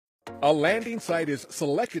A landing site is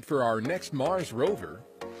selected for our next Mars rover.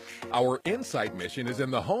 Our InSight mission is in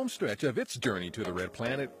the home stretch of its journey to the Red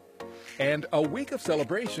Planet. And a week of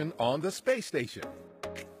celebration on the space station.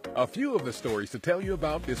 A few of the stories to tell you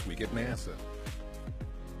about this week at NASA.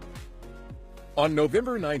 On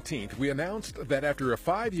November 19th, we announced that after a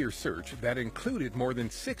 5-year search that included more than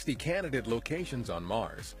 60 candidate locations on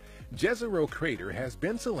Mars, Jezero Crater has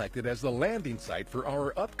been selected as the landing site for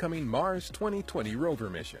our upcoming Mars 2020 rover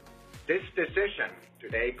mission. This decision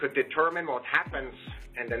today could determine what happens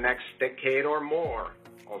in the next decade or more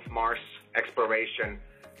of Mars exploration,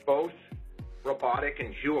 both robotic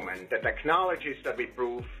and human. The technologies that we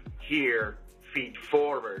prove here feed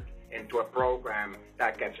forward into a program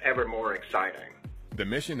that gets ever more exciting. The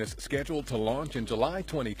mission is scheduled to launch in July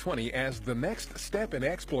 2020 as the next step in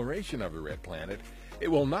exploration of the Red Planet. It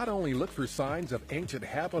will not only look for signs of ancient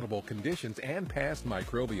habitable conditions and past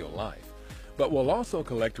microbial life, but will also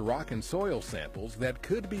collect rock and soil samples that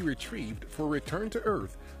could be retrieved for return to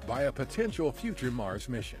Earth by a potential future Mars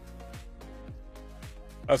mission.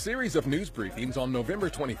 A series of news briefings on November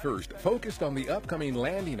 21st focused on the upcoming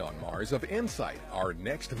landing on Mars of InSight, our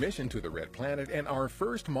next mission to the Red Planet and our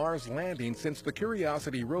first Mars landing since the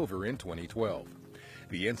Curiosity rover in 2012.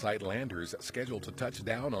 The InSight lander is scheduled to touch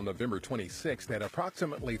down on November 26th at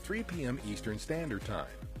approximately 3 p.m. Eastern Standard Time.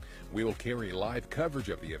 We will carry live coverage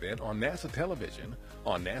of the event on NASA television,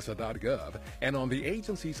 on nasa.gov, and on the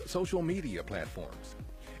agency's social media platforms.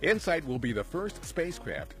 InSight will be the first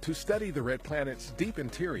spacecraft to study the Red Planet's deep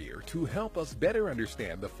interior to help us better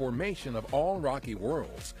understand the formation of all rocky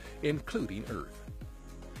worlds, including Earth.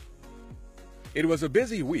 It was a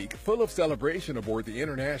busy week full of celebration aboard the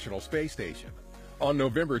International Space Station. On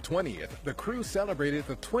November 20th, the crew celebrated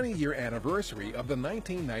the 20-year anniversary of the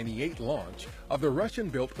 1998 launch of the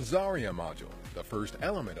Russian-built Zarya module, the first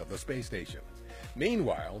element of the space station.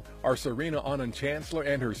 Meanwhile, our Tsarina Anand-Chancellor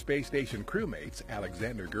and her space station crewmates,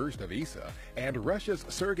 Alexander Gerst of ESA and Russia's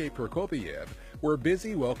Sergei Prokopyev, were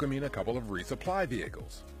busy welcoming a couple of resupply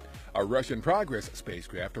vehicles. A Russian Progress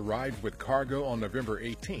spacecraft arrived with cargo on November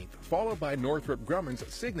 18th, followed by Northrop Grumman's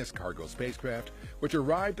Cygnus cargo spacecraft, which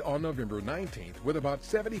arrived on November 19th with about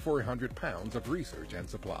 7,400 pounds of research and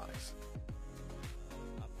supplies.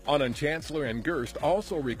 Anand-Chancellor and Gerst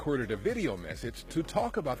also recorded a video message to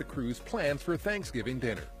talk about the crew's plans for Thanksgiving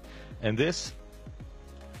dinner. And this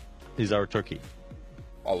is our turkey.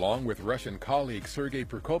 Along with Russian colleague Sergei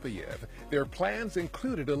Prokopyev, their plans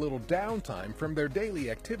included a little downtime from their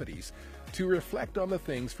daily activities to reflect on the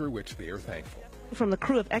things for which they are thankful. From the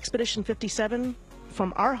crew of Expedition 57,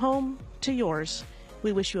 from our home to yours,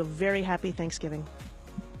 we wish you a very happy Thanksgiving.